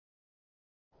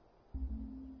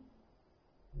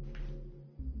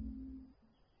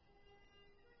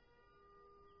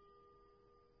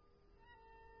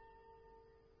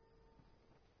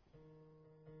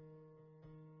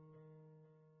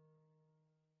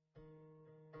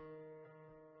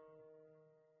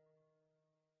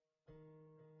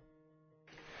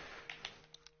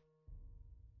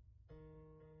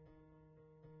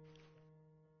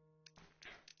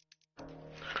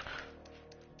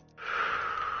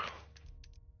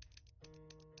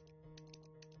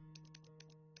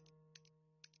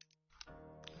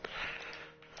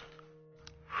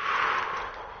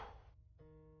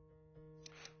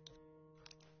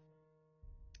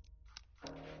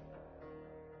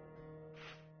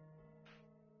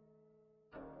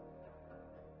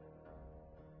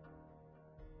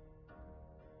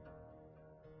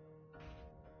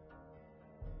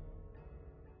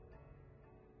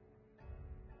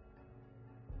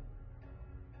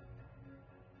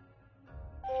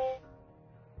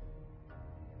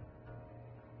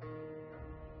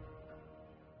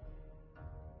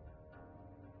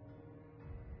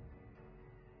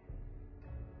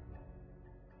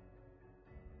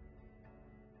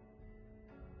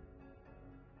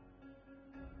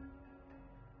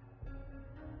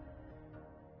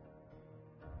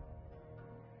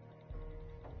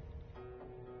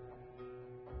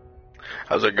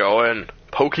How's it going?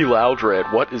 Pokey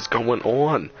Loudred, what is going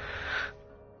on?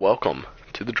 Welcome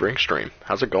to the drink stream.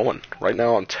 How's it going? Right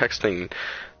now I'm texting,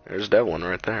 there's Devlin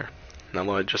right there. Now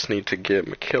I just need to get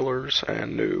Mckillers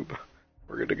and Noob.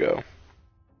 We're good to go.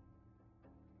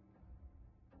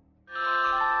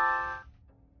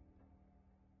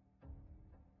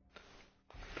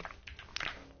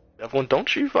 Devlin,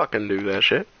 don't you fucking do that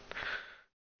shit.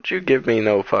 Don't you give me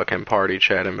no fucking party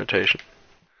chat invitation.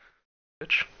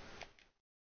 Bitch.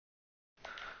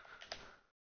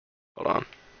 Hold on.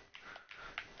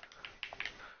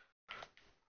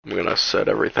 I'm gonna set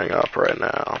everything up right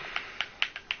now.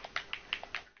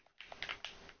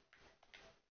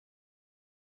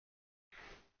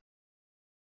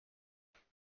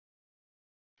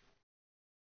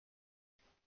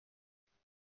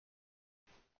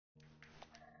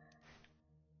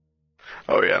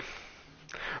 Oh yeah.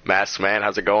 Masked Man,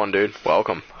 how's it going, dude?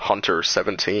 Welcome.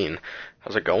 Hunter17.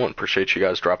 How's it going? Appreciate you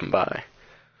guys dropping by.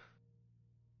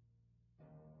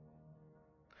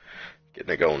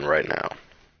 Getting it going right now.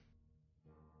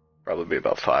 Probably be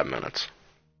about 5 minutes.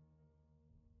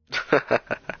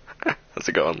 How's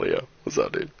it going, Leo? What's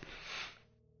up, dude?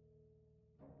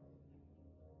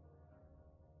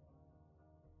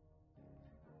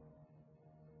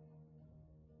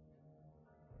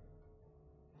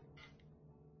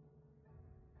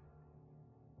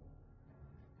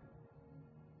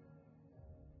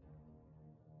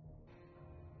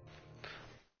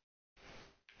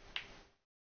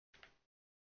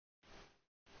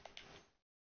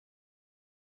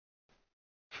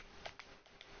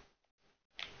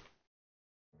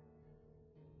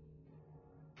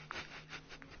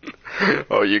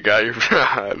 Oh, you got your...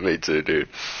 Me too, dude.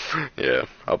 Yeah,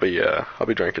 I'll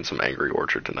be drinking some Angry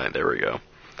Orchard tonight. There we go.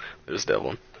 There's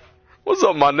Devlin. What's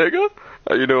up, my nigga?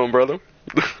 How you doing, brother?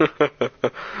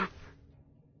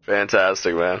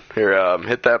 Fantastic, man. Here,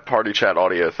 hit that party chat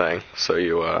audio thing so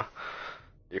you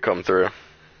come through.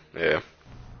 Yeah.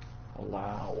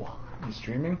 Wow. You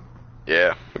streaming?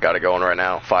 Yeah, we got it going right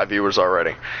now. 5 viewers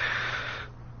already.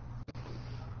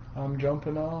 I'm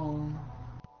jumping on.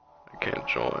 I can't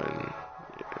join.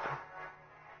 Yeah.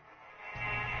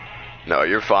 No,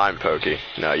 you're fine, Pokey.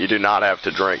 No, you do not have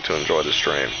to drink to enjoy the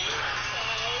stream.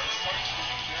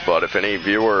 But if any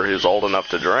viewer is old enough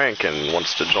to drink and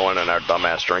wants to join in our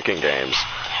dumbass drinking games,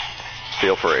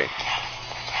 feel free.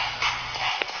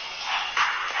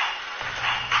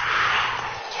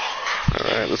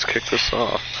 Alright, let's kick this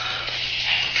off.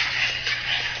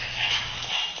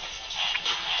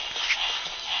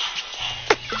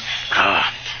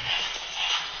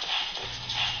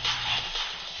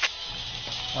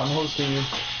 I'm hosting you.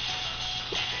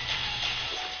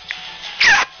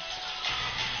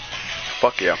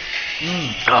 Fuck yeah.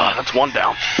 That's one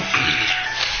down.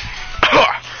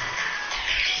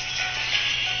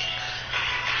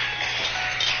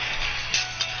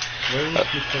 Where is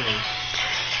Mckillers?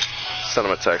 Send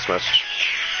him a text message.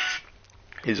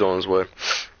 He's on his way.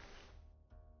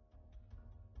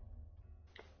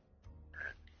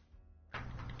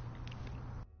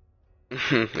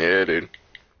 Yeah, dude.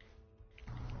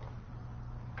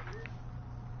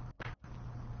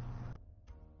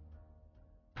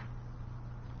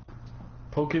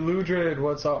 Pokey Ludred,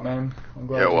 what's up, man? I'm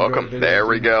glad Yeah, you welcome. enjoyed the There video.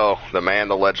 we go. The man,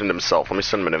 the legend himself. Let me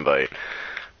send him an invite.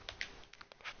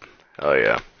 Oh,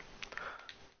 yeah.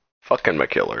 Fucking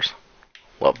Mckillers.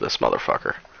 Love this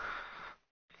motherfucker.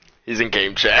 He's in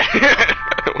game chat.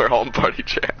 We're all in party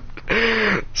chat.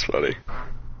 It's funny.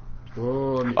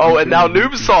 Whoa, Oh, and now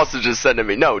Noob Sausage is sending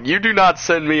me. No, you do not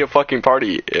send me a fucking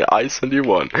party. I send you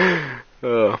one.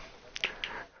 Noob,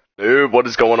 what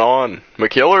is going on?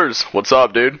 Mckillers, what's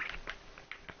up, dude?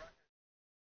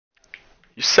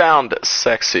 You sound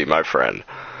sexy, my friend.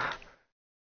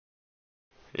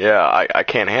 Yeah, I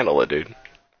can't handle it, dude.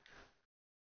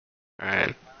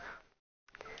 Alright.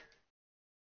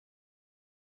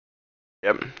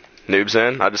 Yep. Noob's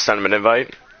in. I just sent him an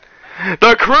invite.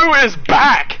 The crew is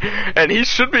back! And he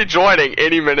should be joining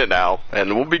any minute now.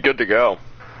 And we'll be good to go.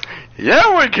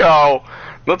 There we go!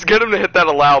 Let's get him to hit that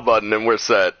allow button and we're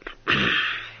set.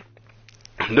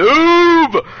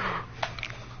 Noob!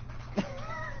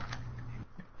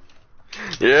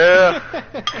 Yeah.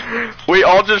 We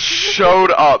all just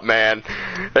showed up, man.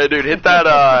 Hey, dude, hit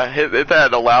that hit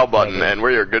that allow button, and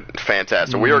we are good.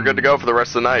 Fantastic. We are good to go for the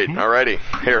rest of the night. Alrighty.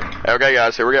 Here. Okay,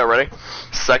 guys. Here we go. Ready?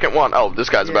 Second one. Oh, this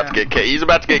guy's about to get kicked. He's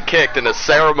about to get kicked in a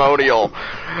ceremonial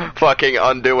fucking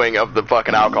undoing of the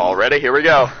fucking alcohol. Ready? Here we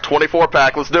go. 24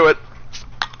 pack. Let's do it.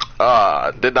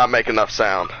 Did not make enough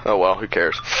sound. Oh well. Who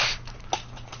cares?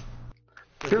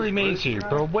 Philly Main Street,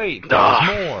 bro. Wait,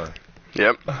 there's more.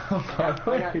 Yep. I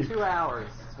got 2 hours.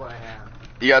 That's what I have.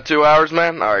 You got 2 hours,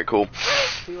 man? Alright, cool.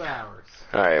 2 hours.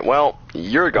 Alright, well,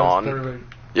 you're gone. Perfect.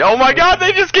 Yeah, oh my god,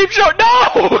 they just keep showing.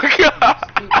 No! Keep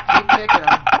picking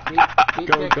them. Keep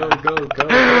Go, picking go, 'em. go, go.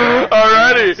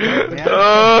 Alrighty.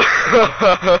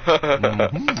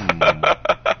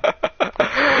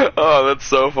 Oh, that's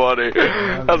so funny.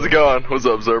 How's it going? What's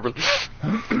up, Zerban?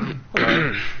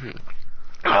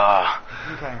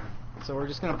 Okay, so we're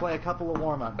just gonna play a couple of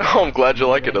warm-up. Oh, I'm glad you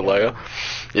like it, Alea.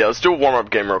 Yeah, let's do a warm-up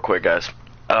game real quick, guys.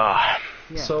 Yeah,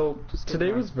 So, just today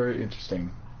get was very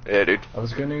interesting. Yeah, dude. I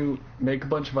was going to make a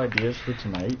bunch of ideas for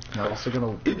tonight, and I'm also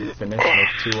going to finish like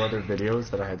 2 other videos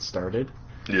that I had started.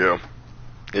 Yeah.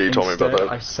 Yeah, you told me about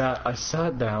Instead, that. I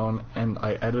sat down and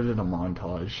I edited a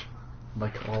montage,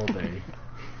 like all day.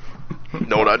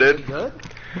 Know what I did? good.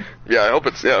 Yeah, I hope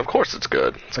it's. Yeah, of course it's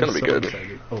good. It's gonna I'm be so good.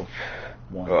 excited. Oh,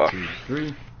 1, Ugh. 2,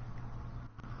 3,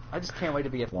 I just can't wait to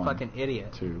be a 1, fucking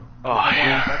idiot. 2, Oh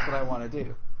yeah. That's what I want to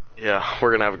do. Yeah,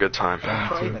 we're gonna have a good time. 1,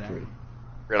 2, Craving it. 3.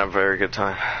 We're gonna have a very good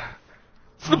time.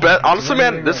 It's the best. Honestly,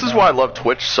 man, this is why I love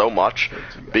Twitch so much,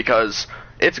 because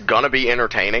it's gonna be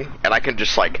entertaining, and I can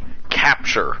just like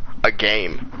capture a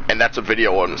game, and that's a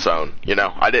video on its own. You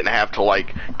know, I didn't have to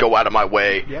like go out of my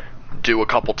way, Yep. do a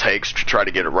couple takes to try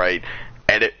to get it right,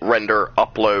 edit, render,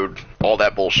 upload, all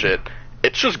that bullshit.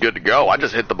 It's just good to go. I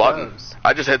just hit the button. Goes.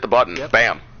 I just hit the button. Yep.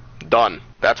 Bam, done.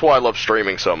 That's why I love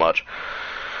streaming so much.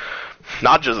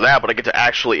 Not just that, but I get to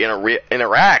actually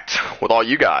interact with all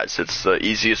you guys. It's the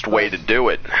easiest way to do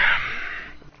it.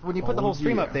 When you put the Oh, whole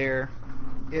stream yeah. up there,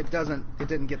 it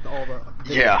didn't get all the.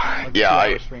 Yeah, like, yeah,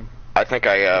 2 hour stream. I think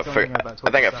I It's only about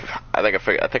 20 seconds. I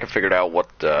think I figured out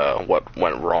what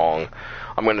went wrong.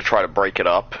 I'm going to try to break it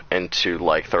up into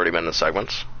like 30-minute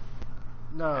segments.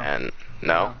 No. And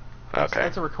no, okay.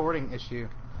 That's a recording issue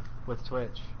with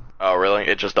Twitch. Oh really?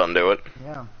 It just doesn't do it.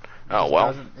 Yeah. Oh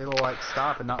well. It'll like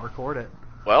stop and not record it.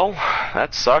 Well,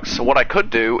 that sucks. So what I could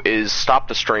do is stop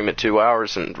the stream at 2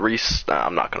 hours and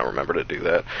I'm not going to remember to do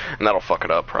that, and that'll fuck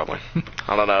it up probably.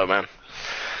 I don't know, man.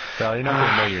 Val, you're not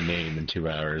gonna know your name in 2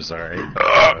 hours, alright?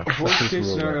 Worst case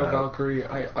scenario, Valkyrie,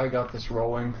 I got this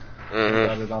rolling. I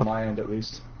got it on my end at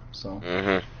least. So.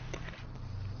 Mhm.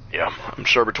 Yeah, I'm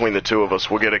sure between the two of us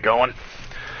we'll get it going.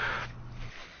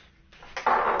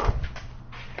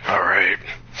 All right.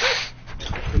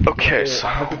 Okay, Oh, so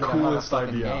I have the Fucking coolest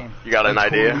idea. game. you got an I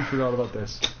idea? totally forgot about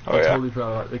this. Oh, I yeah? totally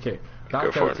forgot about it. Okay, back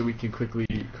Go for out it. so we can quickly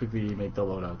make the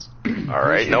loadouts. All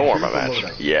right, no Here's warm-up the match.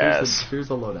 loadout. Yes. Here's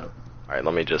the loadout. All right,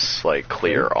 let me just like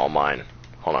clear all mine.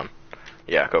 Hold on.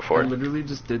 Yeah, go for I it. literally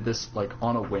just did this like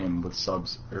on a whim with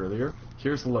subs earlier.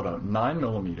 Here's the loadout: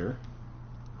 9mm,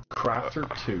 Crafter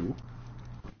 2,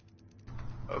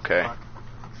 Okay.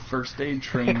 First Aid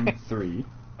Training 3,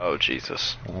 Oh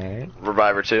Jesus. Alright.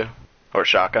 Reviver 2 or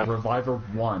shotgun? Reviver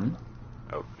 1,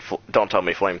 Oh, don't tell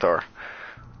me flamethrower.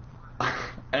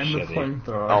 and the Shitty.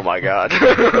 flamethrower. Oh my God.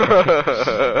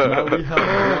 Now we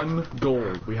have 1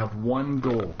 goal. We have 1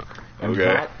 goal, and Okay.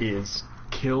 that is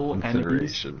kill enemies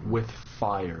Incineration. with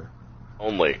fire.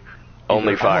 Only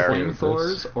Either fire.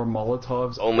 Flamethrowers or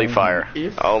Molotovs. Only fire.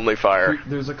 If Only fire.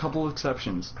 There's a couple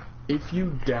exceptions. If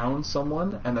you down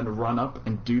someone and then run up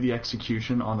and do the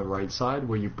execution on the right side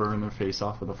where you burn their face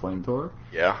off with a flamethrower,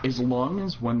 Yeah. as long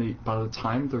as by the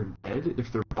time they're dead,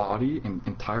 if their body and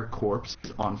entire corpse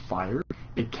is on fire,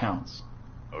 it counts.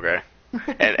 Okay.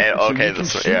 And So okay, you can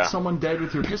this, shoot yeah. someone dead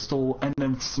with your pistol and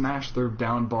then smash their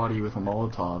down body with a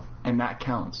Molotov, and that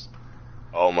counts.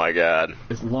 Oh my God.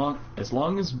 As long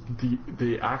as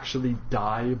they actually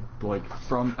die like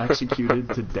from executed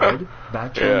to dead,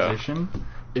 that Yeah. transition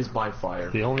is by fire.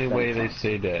 The only That way they counts.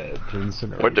 stay dead to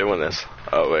incinerate. We're doing this.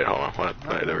 Oh wait, hold on. What?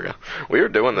 Wait, there we go. We were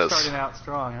doing this. Starting out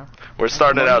strong, huh? We're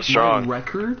starting it out strong.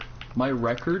 My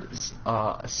record is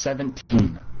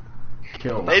 17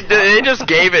 kills. They just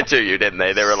gave it to you, didn't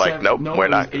they? They were like, nope, no, we're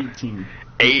it not. was 18.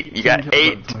 You got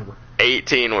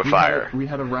 18 with fire. We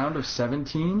had a round of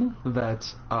 17 that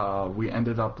we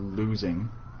ended up losing,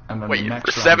 and then Wait, the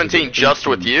next round we 17 did just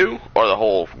with 18. you or the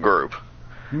whole group?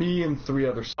 Me and 3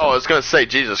 other. Oh, I was gonna say,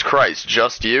 Jesus Christ,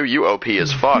 just you? You OP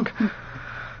as fuck.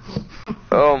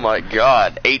 Oh my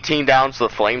God, 18 downs to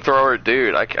the flamethrower,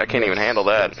 dude. I can't even handle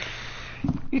that.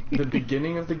 The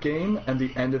beginning of the game and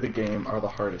the end of the game are the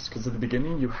hardest, because at the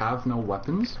beginning you have no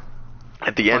weapons.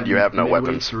 At the end, but you have no midway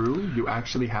weapons. Through, you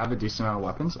actually have a decent amount of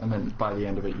weapons, and then by the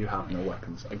end of it, you have no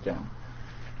weapons again.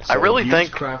 I really use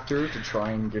think- Crafter to try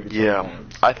and give you some Yeah,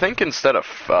 knowledge. I think instead of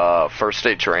first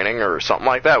aid training or something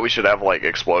like that, we should have like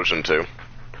explosion too.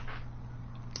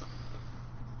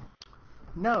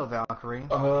 No, Valkyrie.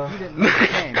 Uh, You didn't make the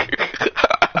game.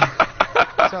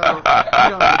 So,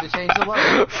 don't need to change the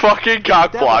logo. Fucking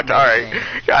cock blocked. Devlin Alright.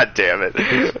 made God damn it.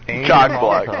 Aim Cock your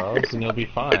block. Molotovs and you'll be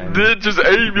fine. Just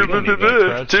aim You don't need that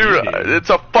it. crutch, Dude, you do. it's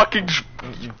a fucking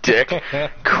dick.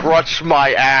 Crutch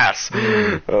my ass.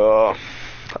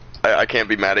 I can't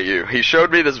be mad at you. He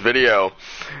showed me this video.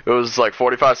 It was like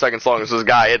 45 seconds long. This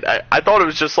guy. I thought it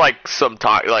was just like some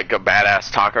like a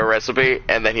badass taco recipe,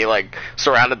 and then he like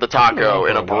surrounded the taco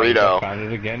in a burrito. Found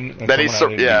it again. Then he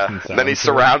then he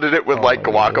surrounded it with like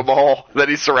guacamole. Then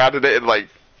he surrounded it in like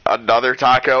another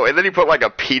taco, and then he put like a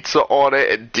pizza on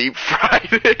it and deep fried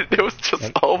it. It was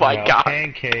just oh my god,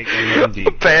 pancake and then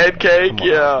deep pancake, Come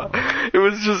yeah. on. It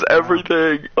was just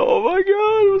everything. Oh my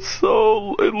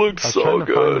god, it looked I was so trying to find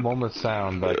the good. moment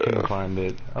sound, but I couldn't find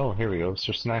it. Oh, here we go.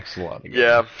 Mr. Snack Salad again.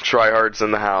 Yeah, tryhards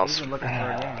in the He's house. been looking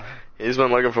for it, yeah. He's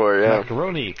been looking for it, yeah.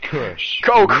 Macaroni, Kush.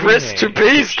 Go, Chris to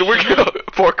mayonnaise, beast. We're going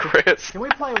for Chris. Can we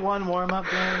play one warm-up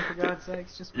game, for God's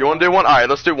sakes? Just You want to do one? All right,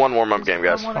 let's do one warm-up game,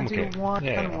 guys. I want to Okay. do one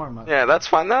Yeah. warm-up. Yeah, that's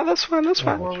fine. No, that's fine. That's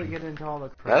fine. Before we get into all the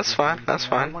That's fine, that's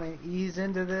fine. I want to ease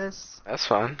into this. That's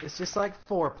fine. It's just like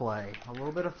foreplay. A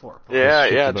little bit of foreplay. Yeah,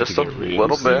 This yeah, shit's just a about to get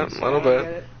little real bit, serious. little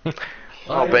bit. Get it?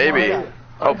 Oh, baby. I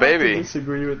Oh, have to baby.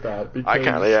 disagree with that because I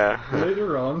kinda, yeah.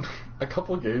 later on, a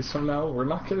couple of games from now, we're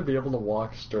not going to be able to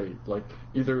walk straight. Like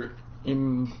either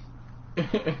in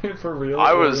for real.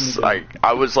 I or was in the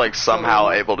game. like,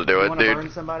 somehow able to do You it, wanna dude. burn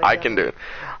somebody, I can Devlin? do it.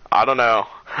 I don't know.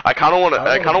 I kind of want to.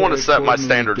 I kind of want to set my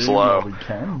standards low.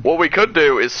 What we could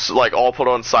do is like all put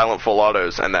on silent full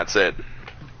autos, and that's it.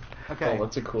 Okay. Oh,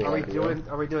 that's a cool Are we idea.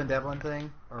 doing Devlin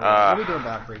thing? Or what Uh, are we doing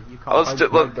Valkyrie? You call let's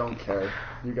it. do- I don't care.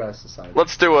 You guys decide.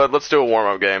 Let's do a warm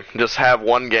up game. Just have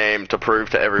one game to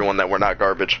prove to everyone that we're not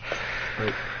garbage.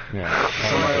 Wait. Yeah.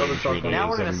 Now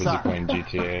we're gonna I'm busy suck. playing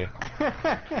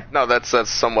GTA. No, that's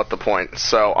somewhat the point.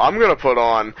 So I'm gonna put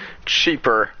on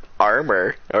cheaper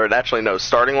armor, or actually no,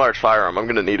 starting large firearm. I'm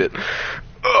gonna need it.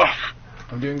 Ugh.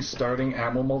 I'm doing starting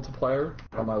ammo multiplier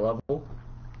on my level.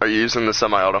 Are you using the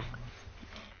semi-auto?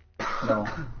 No.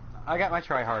 I got my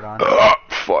try-hard on. Ugh,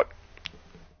 fuck.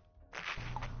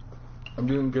 I'm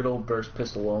doing good old burst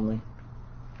pistol only.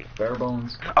 Bare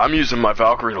bones. I'm using my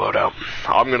Valkyrie loadout.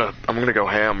 I'm gonna go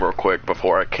ham real quick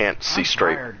before I can't see I'm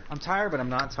straight. Tired. I'm tired, but I'm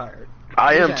not tired. I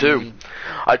What does am that too. mean?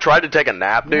 I tried to take a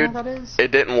nap, You know dude. what that is?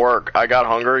 It didn't work. I got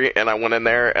hungry and I went in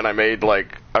there and I made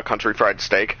like a country fried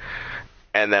steak,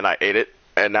 and then I ate it,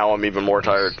 and now I'm even more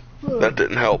tired. That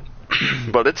didn't help,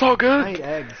 but it's all I good ate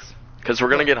eggs. because we're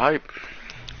gonna get hype.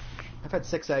 I've had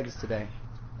 6 eggs today.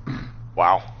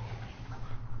 Wow.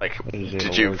 Like,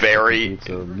 did you vary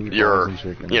your,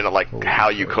 like how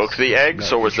you cooked the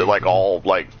eggs, or was it like all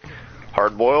like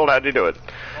hard boiled? How'd you do it?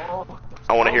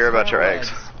 I want to hear about your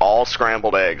eggs. All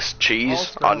scrambled eggs, cheese,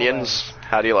 scrambled onions. eggs.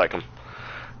 How do you like them?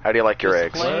 How do you like your Just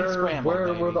eggs? plain Where scrambled,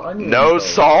 were baby. the onions? No though?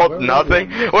 salt, Where were nothing.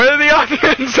 the onions? Where are the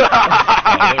onions?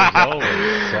 There's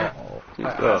always salt. I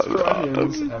asked for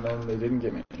onions, and then they didn't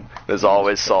give me any. There's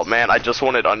always salt. Man, I just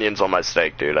wanted onions on my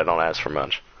steak, dude. I don't ask for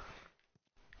much.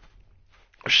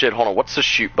 Shit, hold on. What's the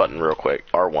shoot button real quick?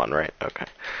 R1, right? Okay.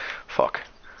 Fuck.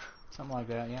 Something like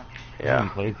that, yeah. I haven't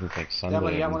Yeah. played since like Sunday.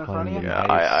 Devlin, you got I've one in been front of playing you? Yeah,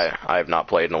 nice. I have not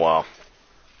played in a while.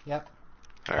 Yep.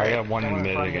 I Alright. got one Got in one in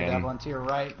mid front of you, again. Devlin, to your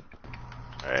right.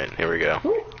 Alright, here we go.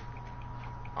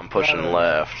 I'm pushing Got it.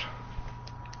 left.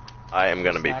 I am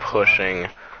gonna be Snack pushing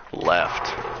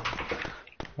left.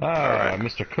 Ah, Alright.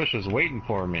 Mr. Kush is waiting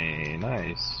for me.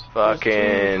 Nice. Fucking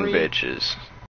There's 2 and 3. bitches.